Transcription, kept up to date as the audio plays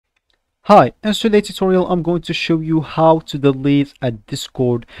Hi, in today's tutorial I'm going to show you how to delete a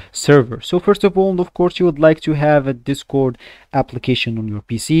Discord server. So first of all, of course, you would like to have a Discord application on your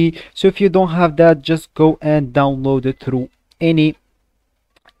PC. So if you don't have that, just go and download it through any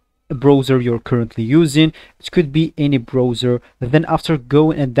browser you're currently using. It could be any browser. Then after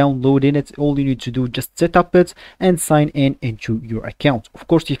going and downloading it, all you need to do, just set up it and sign in into your account. Of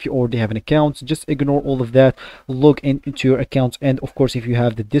course, if you already have an account, just ignore all of that, log in into your account. And of course, if you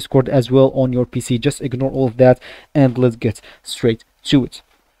have the Discord as well on your PC, just ignore all of that and let's get straight to it.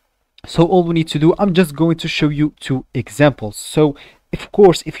 So all we need to do, I'm just going to show you two examples. So of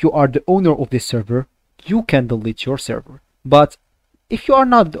course, if you are the owner of this server, you can delete your server, but if you are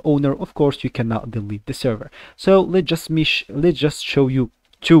not the owner, of course, you cannot delete the server. So let's just show you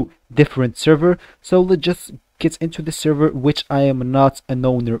two different server. So let's just get into the server which I am not an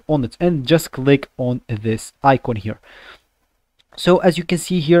owner on it, and just click on this icon here. So as you can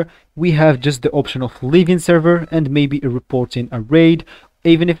see here, we have just the option of leaving server and maybe reporting a raid.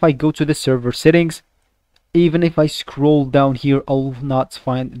 Even if I go to the server settings, even if I scroll down here, I will not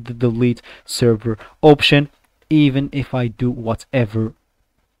find the delete server option, even if I do whatever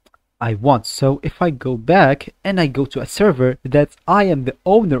I want. So if I go back and I go to a server that I am the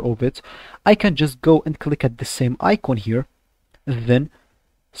owner of it, I can just go and click at the same icon here. Then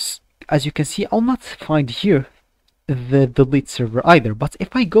as you can see, I'll not find here the delete server either. But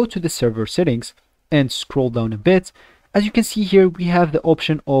if I go to the server settings and scroll down a bit, as you can see here, we have the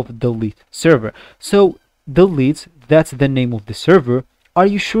option of delete server. So delete, that's the name of the server. Are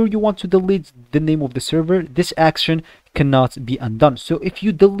you sure you want to delete the name of the server? This action cannot be undone. So if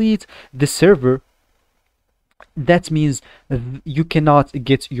you delete the server, that means you cannot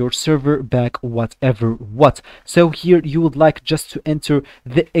get your server back whatever what. So here you would like just to enter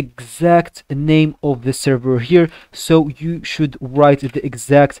the exact name of the server here. So you should write the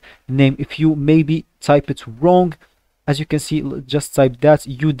exact name. If you maybe type it wrong, as you can see, just type that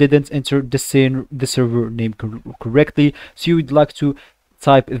you didn't enter the server name correctly. So you would like to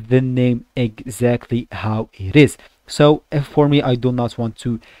type the name exactly how it is. So for me, I do not want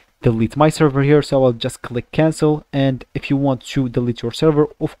to delete my server here, so I'll just click cancel. And if you want to delete your server,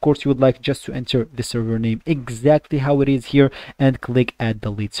 of course, you would like just to enter the server name exactly how it is here and click add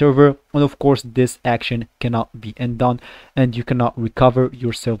delete server. And of course, this action cannot be undone and you cannot recover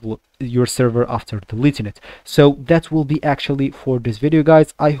your server after deleting it. So that will be actually for this video,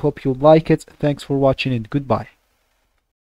 guys. I hope you like it. Thanks for watching and goodbye.